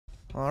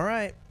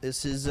Alright,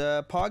 this is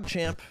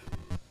PogChamp.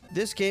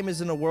 This game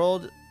is in a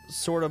world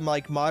sort of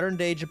like modern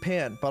day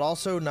Japan, but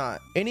also not.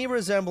 Any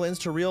resemblance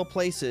to real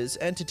places,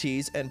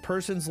 entities, and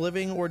persons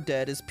living or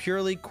dead is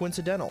purely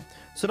coincidental,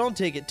 so don't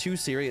take it too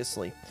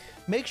seriously.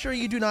 Make sure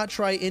you do not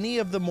try any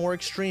of the more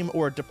extreme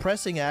or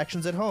depressing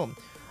actions at home.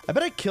 I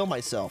bet I kill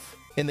myself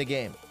in the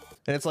game.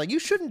 And it's like, you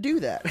shouldn't do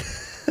that.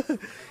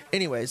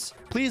 Anyways,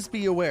 please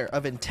be aware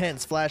of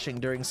intense flashing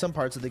during some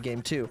parts of the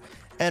game too.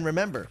 And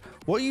remember,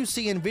 what you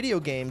see in video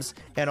games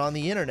and on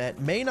the internet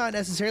may not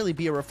necessarily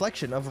be a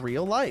reflection of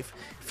real life.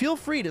 Feel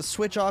free to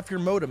switch off your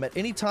modem at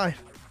any time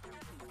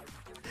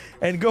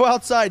and go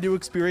outside to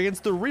experience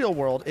the real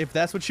world if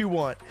that's what you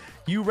want.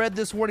 You read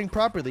this warning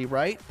properly,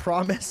 right?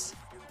 Promise?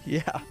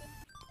 Yeah.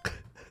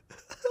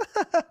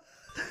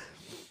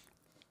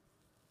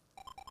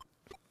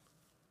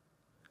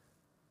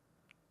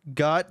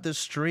 Got the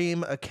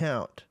stream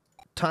account.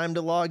 Time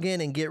to log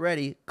in and get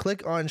ready.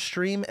 Click on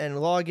stream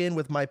and log in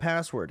with my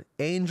password,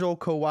 Angel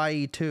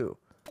Kawaii 2.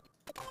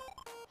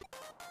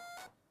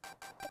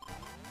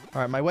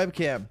 Alright, my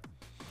webcam.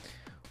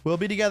 We'll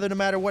be together no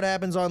matter what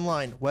happens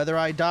online. Whether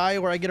I die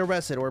or I get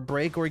arrested or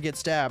break or get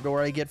stabbed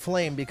or I get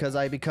flamed because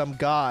I become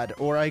God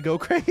or I go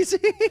crazy.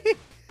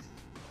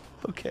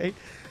 Okay.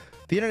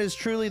 The internet is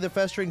truly the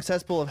festering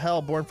cesspool of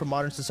hell born from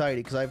modern society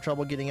because I have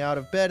trouble getting out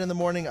of bed in the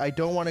morning. I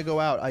don't want to go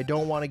out. I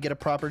don't want to get a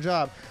proper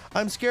job.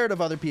 I'm scared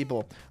of other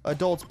people.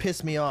 Adults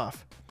piss me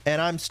off.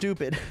 And I'm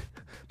stupid.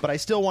 But I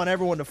still want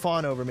everyone to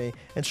fawn over me.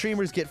 And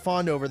streamers get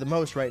fawned over the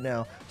most right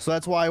now. So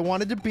that's why I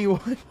wanted to be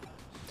one.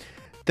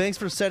 Thanks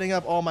for setting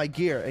up all my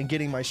gear and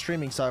getting my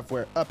streaming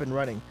software up and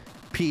running.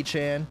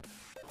 P-Chan.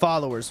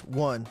 Followers,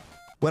 1.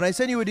 When I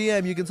send you a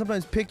DM, you can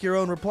sometimes pick your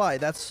own reply.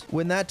 That's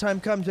when that time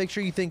comes, make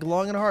sure you think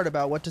long and hard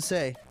about what to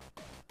say.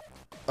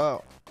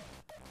 Oh.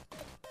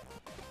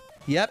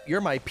 Yep, you're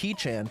my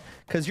P-Chan,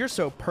 because you're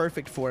so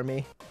perfect for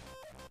me.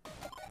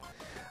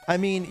 I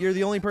mean, you're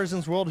the only person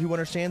in this world who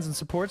understands and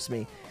supports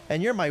me,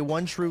 and you're my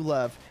one true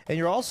love, and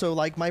you're also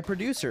like my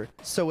producer,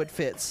 so it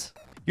fits.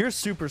 You're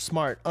super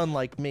smart,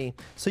 unlike me,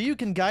 so you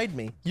can guide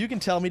me. You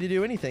can tell me to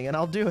do anything, and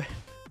I'll do it.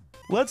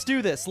 Let's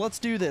do this. Let's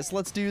do this.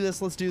 Let's do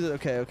this. Let's do this.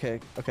 Okay.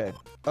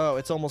 Oh,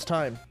 it's almost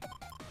time.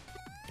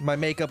 My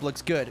makeup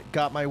looks good.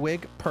 Got my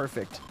wig?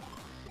 Perfect.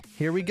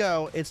 Here we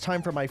go. It's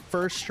time for my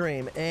first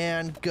stream.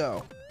 And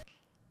go.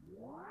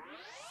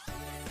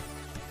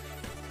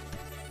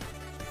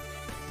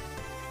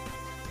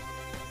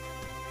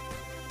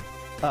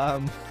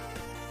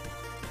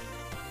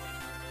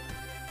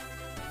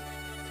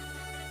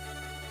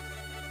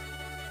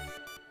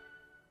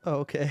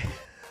 Okay.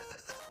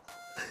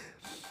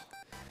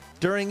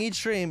 During each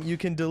stream, you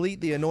can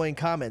delete the annoying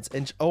comments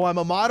and... Oh, I'm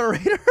a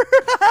moderator!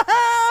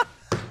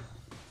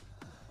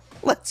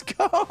 Let's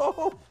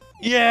go!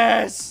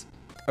 Yes!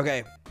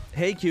 Okay.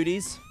 Hey,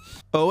 cuties.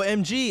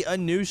 OMG, a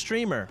new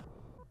streamer.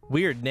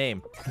 Weird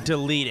name.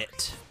 Delete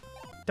it.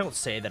 Don't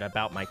say that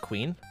about my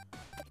queen.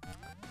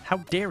 How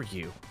dare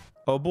you?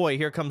 Oh boy,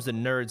 here comes the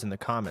nerds in the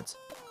comments.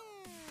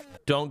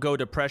 Don't go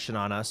depression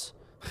on us.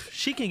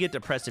 She can get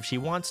depressed if she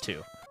wants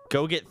to.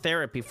 Go get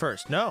therapy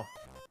first. No.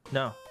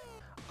 No.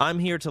 I'm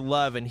here to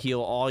love and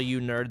heal all you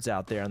nerds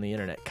out there on the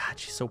internet. God,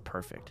 she's so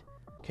perfect.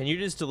 Can you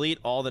just delete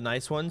all the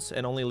nice ones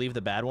and only leave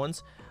the bad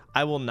ones?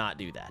 I will not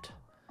do that.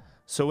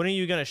 So when are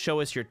you going to show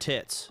us your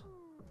tits?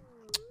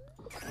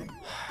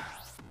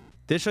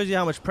 This shows you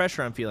how much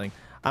pressure I'm feeling.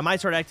 I might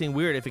start acting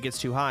weird if it gets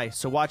too high,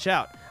 so watch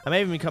out. I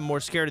may even become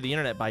more scared of the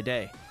internet by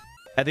day.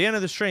 At the end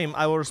of the stream,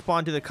 I will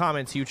respond to the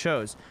comments you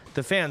chose.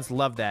 The fans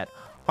love that.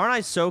 Aren't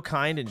I so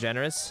kind and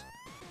generous?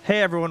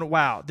 Hey everyone,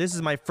 wow, this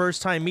is my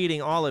first time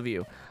meeting all of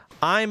you.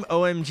 I'm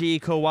OMG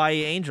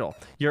Kawaii Angel,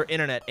 your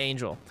internet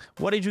angel.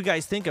 What did you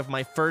guys think of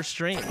my first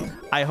stream?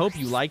 I hope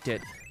you liked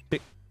it.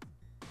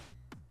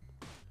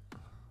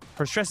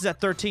 Her stress is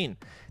at 13.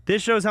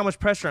 This shows how much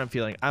pressure I'm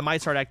feeling. I might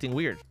start acting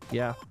weird.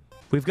 Yeah.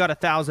 We've got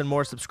 1,000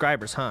 more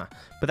subscribers, huh?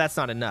 But that's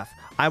not enough.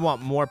 I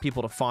want more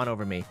people to fawn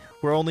over me.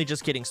 We're only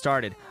just getting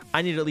started.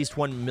 I need at least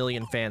 1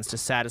 million fans to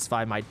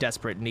satisfy my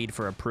desperate need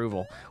for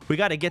approval. We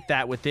got to get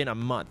that within a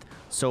month.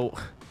 So,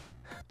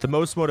 the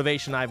most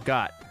motivation I've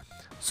got.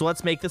 So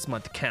let's make this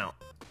month count.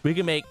 We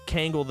can make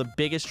Kangol the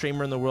biggest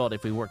streamer in the world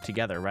if we work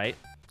together, right?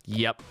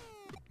 Yep.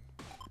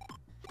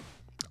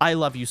 I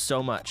love you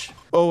so much.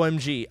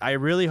 OMG, I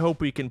really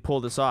hope we can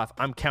pull this off.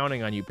 I'm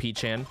counting on you,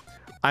 P-Chan.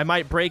 I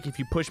might break if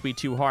you push me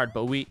too hard,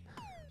 but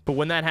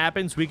when that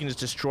happens, we can just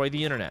destroy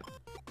the internet.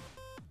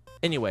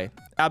 Anyway,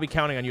 I'll be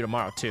counting on you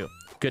tomorrow, too.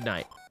 Good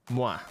night.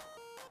 Mwah.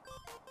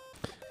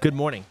 Good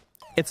morning.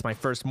 It's my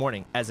first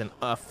morning as an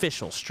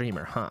official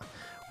streamer, huh?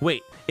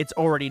 Wait, it's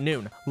already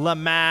noon.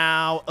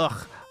 Lamau.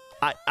 Ugh.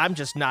 I'm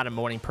just not a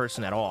morning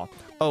person at all.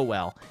 Oh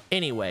well.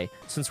 Anyway,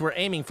 since we're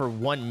aiming for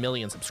 1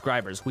 million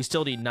subscribers, we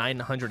still need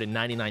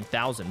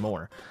 999,000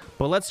 more.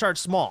 But let's start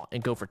small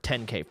and go for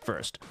 10K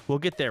first. We'll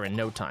get there in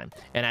no time.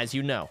 And as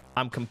you know,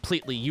 I'm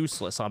completely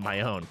useless on my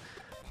own.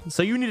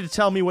 So you need to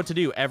tell me what to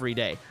do every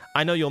day.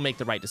 I know you'll make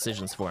the right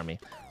decisions for me.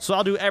 So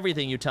I'll do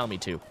everything you tell me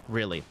to,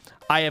 really.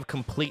 I have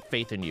complete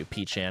faith in you,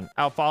 P-chan.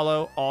 I'll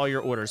follow all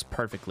your orders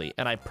perfectly,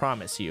 and I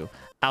promise you,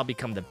 I'll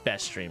become the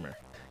best streamer.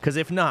 Because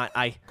if not,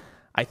 I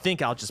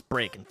think I'll just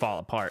break and fall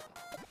apart.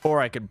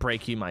 Or I could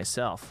break you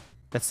myself.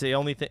 That's the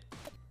only thing...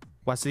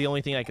 What's the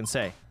only thing I can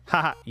say?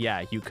 Haha,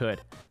 yeah, you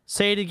could.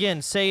 Say it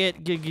again. Say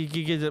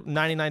it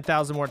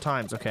 99,000 more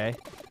times, okay?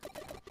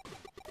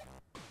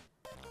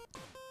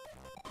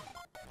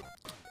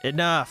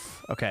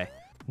 Enough. Okay.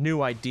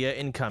 New idea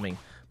incoming.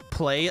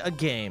 Play a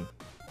game.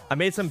 I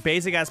made some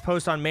basic-ass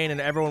post on main, and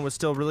everyone was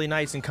still really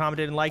nice and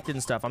commented and liked it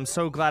and stuff. I'm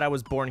so glad I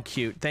was born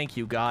cute. Thank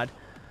you, God.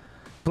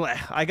 Blech.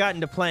 I got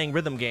into playing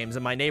rhythm games,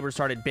 and my neighbors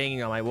started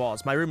banging on my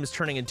walls. My room is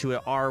turning into an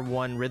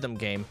R1 rhythm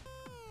game.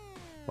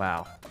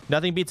 Wow.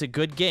 Nothing beats a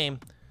good game.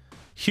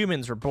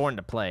 Humans were born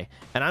to play,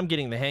 and I'm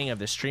getting the hang of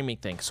this streaming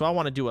thing, so I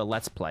want to do a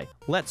let's play.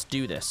 Let's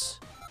do this.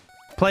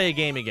 Play a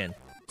game again.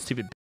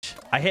 Stupid bitch.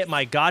 I hit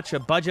my gotcha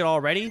budget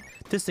already?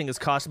 This thing is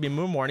costing me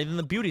more money than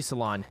the beauty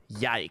salon.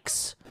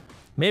 Yikes.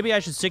 Maybe I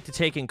should stick to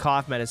taking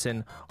cough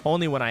medicine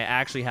only when I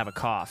actually have a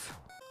cough.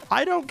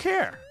 I don't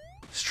care.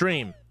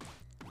 Stream.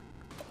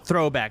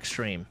 Throwback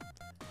stream.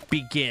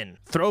 Begin.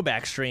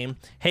 Throwback stream.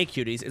 Hey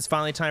cuties, it's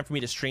finally time for me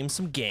to stream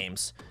some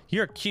games.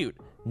 You're cute.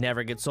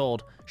 Never gets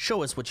old.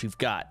 Show us what you've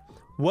got.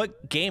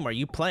 What game are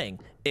you playing?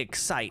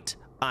 Excite.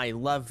 I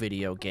love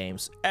video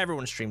games.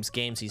 Everyone streams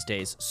games these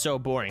days. So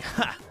boring.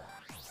 Ha!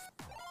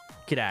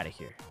 Get out of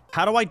here.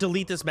 How do I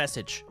delete this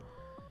message?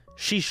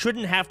 She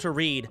shouldn't have to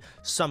read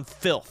some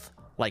filth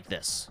like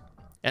this.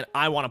 And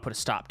I want to put a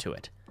stop to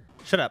it.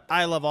 Shut up.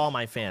 I love all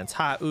my fans.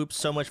 Ha, oops,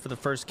 so much for the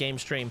first game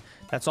stream.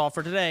 That's all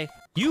for today.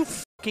 You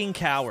fucking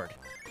coward.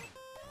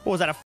 What was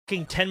that, a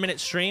fucking 10-minute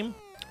stream?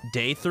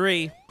 Day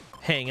 3.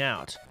 Hang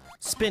out.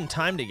 Spend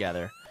time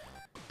together.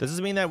 Does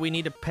this mean that we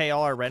need to pay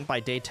all our rent by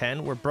day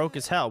 10? We're broke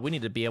as hell. We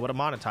need to be able to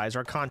monetize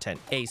our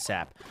content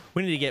ASAP.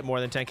 We need to get more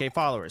than 10k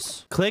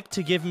followers. Click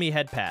to give me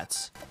head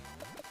pats.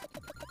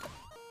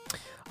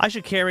 I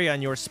should carry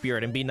on your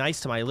spirit and be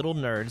nice to my little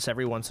nerds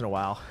every once in a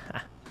while.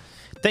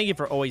 Thank you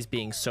for always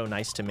being so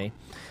nice to me.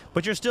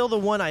 But you're still the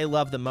one I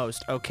love the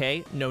most,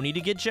 okay? No need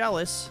to get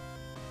jealous.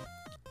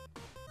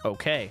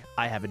 Okay,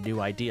 I have a new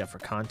idea for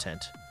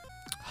content.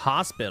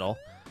 Hospital?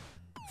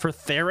 For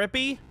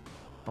therapy?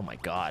 Oh my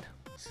god.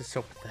 This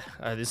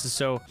is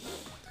so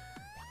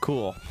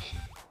cool.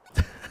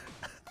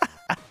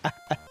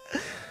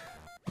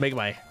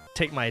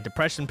 Take my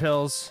depression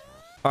pills.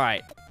 All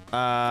right.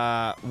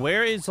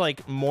 Where is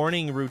like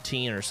morning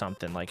routine or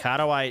something? Like, do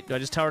I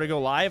just tell her to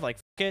go live? Like,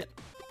 f it.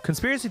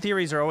 Conspiracy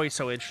theories are always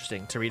so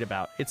interesting to read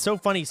about. It's so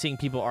funny seeing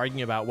people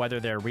arguing about whether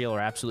they're real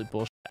or absolute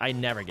bullshit. I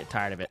never get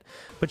tired of it.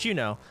 But you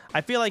know, I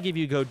feel like if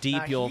you go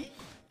deep, you'll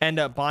end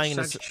up buying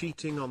a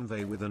cheating on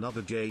Vay with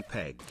another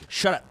JPEG.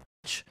 Shut up,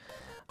 bitch.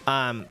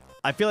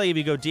 I feel like if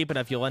you go deep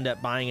enough, you'll end up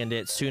buying into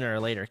it sooner or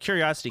later.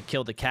 Curiosity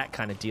killed the cat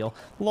kind of deal.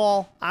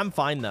 Lol, I'm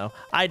fine though.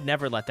 I'd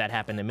never let that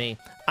happen to me.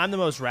 I'm the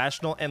most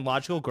rational and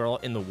logical girl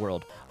in the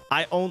world.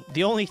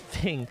 The only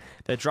thing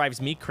that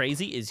drives me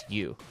crazy is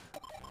you.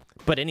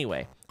 But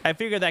anyway, I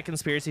figured that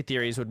conspiracy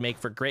theories would make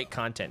for great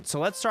content.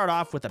 So let's start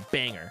off with a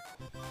banger.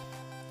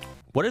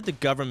 What if the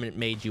government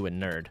made you a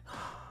nerd?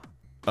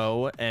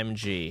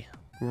 OMG.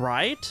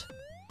 Right?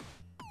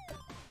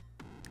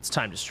 It's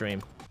time to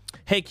stream.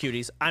 Hey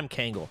cuties, I'm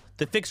Kangle,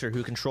 the fixer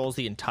who controls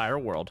the entire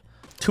world.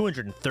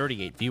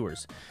 238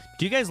 viewers.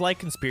 Do you guys like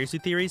conspiracy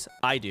theories?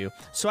 I do,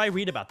 so I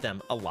read about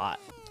them a lot.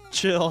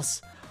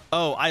 Chills.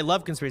 Oh, I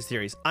love conspiracy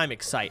theories. I'm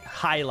excited.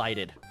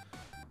 Highlighted.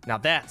 Now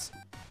that's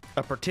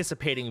a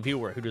participating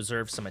viewer who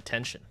deserves some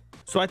attention.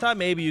 So I thought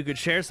maybe you could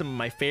share some of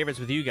my favorites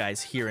with you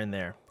guys here and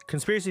there.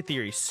 Conspiracy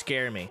theories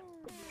scare me.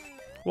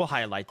 We'll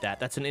highlight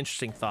that. That's an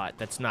interesting thought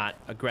that's not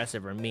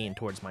aggressive or mean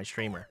towards my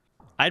streamer.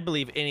 I'd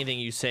believe anything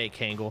you say,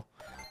 Kangle.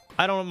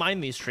 I don't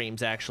mind these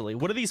streams, actually.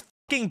 What are these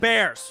fucking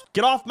bears?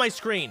 Get off my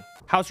screen.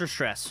 How's your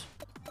stress?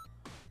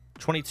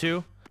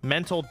 22.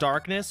 Mental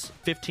darkness,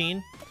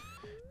 15.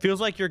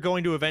 Feels like you're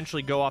going to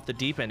eventually go off the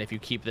deep end if you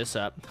keep this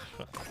up.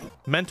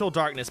 Mental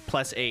darkness,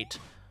 +8.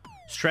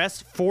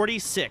 Stress,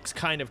 46.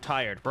 Kind of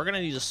tired. We're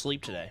gonna need to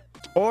sleep today.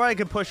 Or I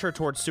could push her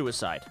towards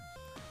suicide.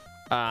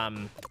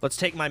 Let's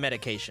take my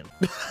medication.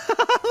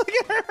 Look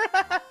at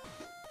her.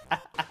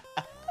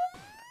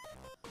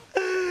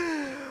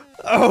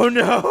 Oh,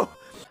 no.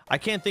 I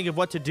can't think of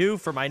what to do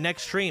for my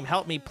next stream.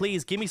 Help me,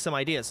 please. Give me some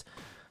ideas.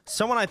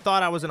 Someone I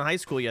thought I was in high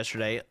school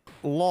yesterday.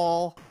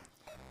 Lol.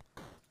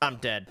 I'm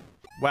dead.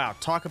 Wow,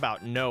 talk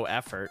about no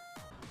effort.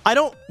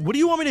 What do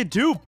you want me to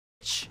do,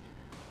 bitch?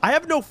 I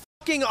have no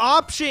fucking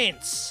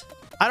options.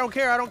 I don't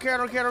care.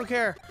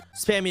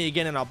 Spam me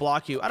again and I'll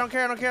block you. I don't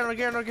care.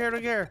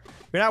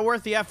 You're not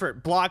worth the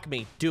effort. Block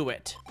me. Do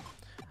it.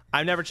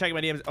 I've never checked my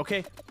DMs.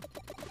 Okay.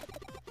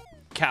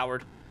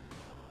 Coward.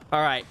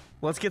 All right,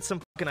 let's get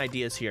some fucking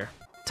ideas here.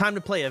 Time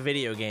to play a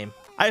video game.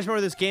 I just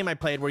remember this game I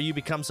played where you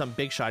become some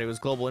big shot who was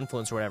global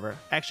influence or whatever.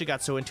 I actually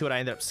got so into it I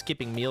ended up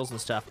skipping meals and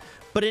stuff.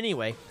 But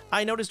anyway,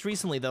 I noticed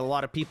recently that a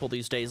lot of people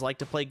these days like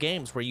to play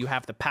games where you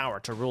have the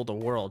power to rule the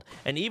world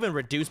and even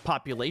reduce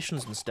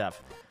populations and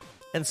stuff.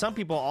 And some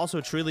people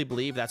also truly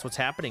believe that's what's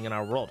happening in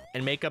our world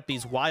and make up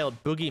these wild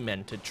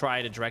boogeymen to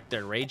try to direct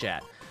their rage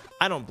at.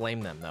 I don't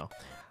blame them though.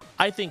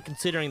 I think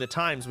considering the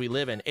times we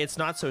live in, it's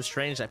not so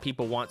strange that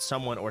people want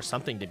someone or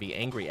something to be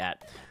angry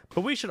at.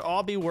 But we should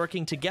all be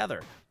working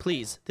together.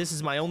 Please, this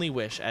is my only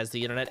wish as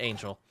the internet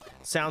angel.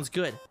 Sounds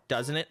good,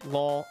 doesn't it?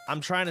 Lol. I'm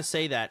trying to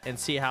say that and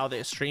see how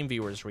the stream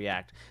viewers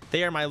react.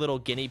 They are my little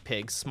guinea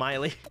pigs,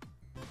 smiley.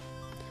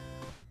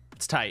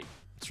 It's tight.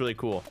 It's really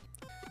cool.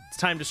 It's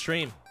time to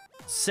stream.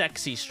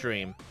 Sexy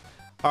stream.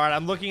 All right,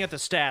 I'm looking at the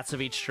stats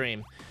of each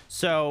stream.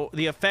 So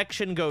the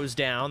affection goes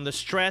down, the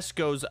stress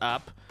goes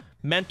up,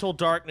 mental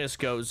darkness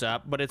goes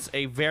up, but it's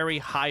a very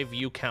high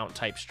view count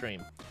type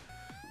stream.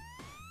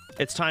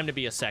 It's time to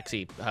be a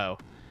sexy hoe.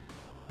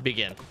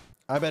 Begin.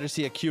 I better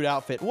see a cute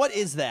outfit. What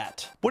is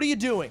that? What are you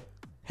doing?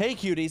 Hey,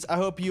 cuties. I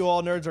hope you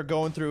all nerds are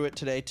going through it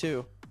today,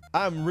 too.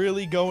 I'm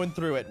really going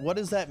through it. What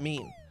does that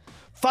mean?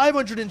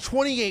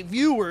 528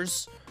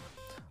 viewers.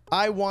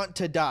 I want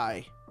to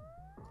die.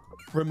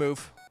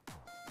 Remove.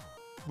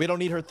 We don't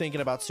need her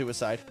thinking about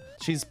suicide.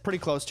 She's pretty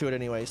close to it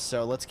anyways,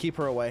 so let's keep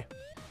her away.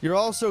 You're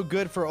all so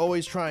good for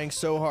always trying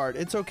so hard.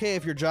 It's okay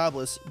if you're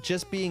jobless.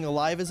 Just being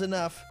alive is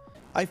enough.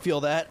 I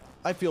feel that.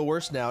 I feel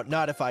worse now.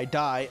 Not if I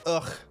die.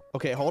 Ugh.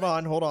 Okay, hold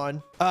on, hold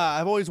on.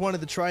 I've always wanted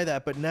to try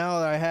that, but now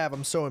that I have,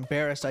 I'm so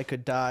embarrassed I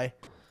could die.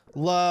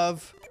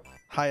 Love.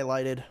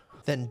 Highlighted.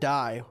 Then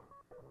die.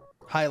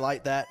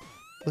 Highlight that.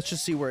 Let's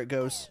just see where it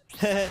goes.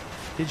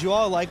 Did you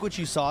all like what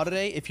you saw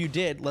today? If you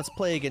did, let's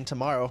play again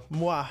tomorrow.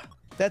 Mwah.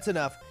 That's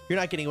enough. You're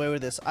not getting away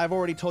with this. I've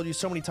already told you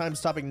so many times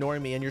stop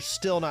ignoring me, and you're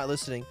still not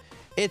listening.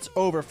 It's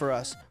over for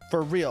us.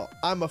 For real.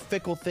 I'm a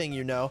fickle thing,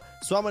 you know.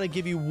 So I'm gonna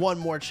give you one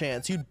more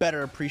chance. You'd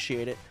better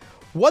appreciate it.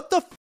 What the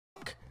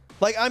f***?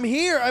 Like, I'm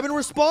here. I've been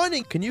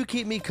responding. Can you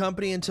keep me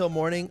company until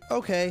morning?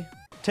 Okay.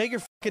 Take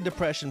your f***ing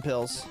depression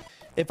pills.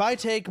 If I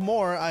take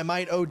more, I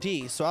might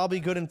OD, so I'll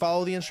be good and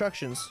follow the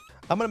instructions.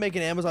 I'm gonna make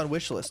an Amazon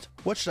wish list.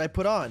 What should I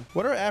put on?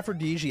 What are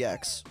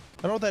aphrodisiacs?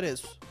 I don't know what that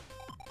is.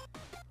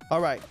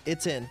 All right,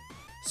 it's in.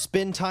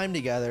 Spend time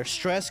together.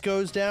 Stress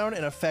goes down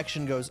and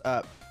affection goes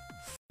up.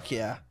 Fuck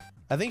yeah.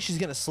 I think she's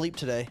gonna sleep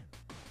today.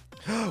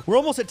 We're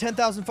almost at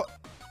 10,000.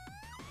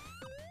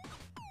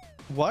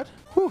 What?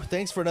 Whew,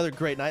 thanks for another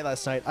great night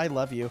last night. I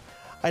love you.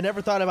 I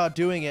never thought about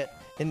doing it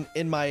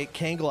in my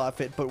Kangol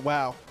outfit, but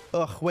wow.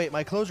 Ugh, wait,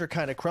 my clothes are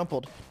kind of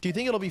crumpled. Do you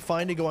think it'll be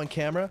fine to go on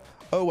camera?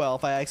 Oh well,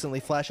 if I accidentally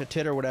flash a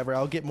tit or whatever,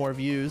 I'll get more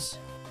views.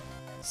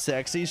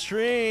 Sexy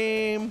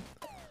stream.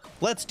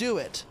 Let's do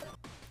it.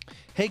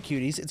 Hey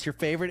cuties, it's your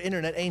favorite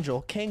internet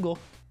angel, Kangol.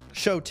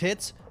 Show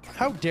tits?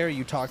 How dare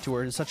you talk to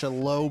her in such a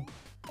low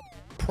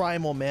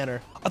primal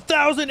manner.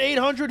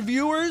 1,800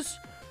 viewers?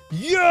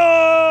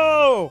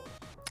 Yo!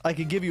 I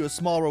could give you a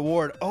small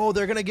reward. Oh,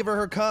 they're gonna give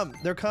her cum.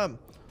 Their cum.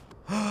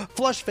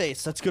 Flush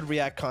face. That's good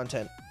React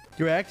content.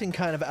 You're acting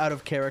kind of out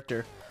of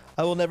character.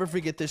 I will never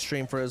forget this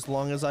stream for as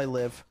long as I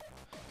live.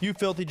 You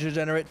filthy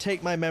degenerate,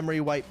 take my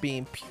memory white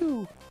beam.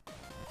 Pew.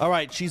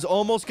 Alright, she's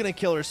almost gonna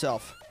kill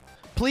herself.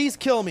 Please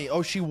kill me.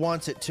 Oh, she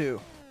wants it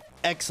too.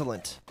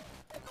 Excellent.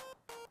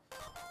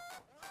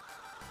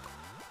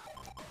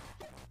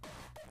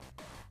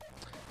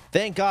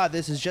 Thank God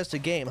this is just a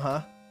game,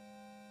 huh?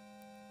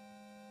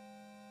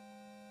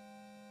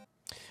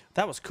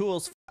 That was cool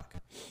as fuck.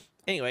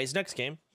 Anyways, next game.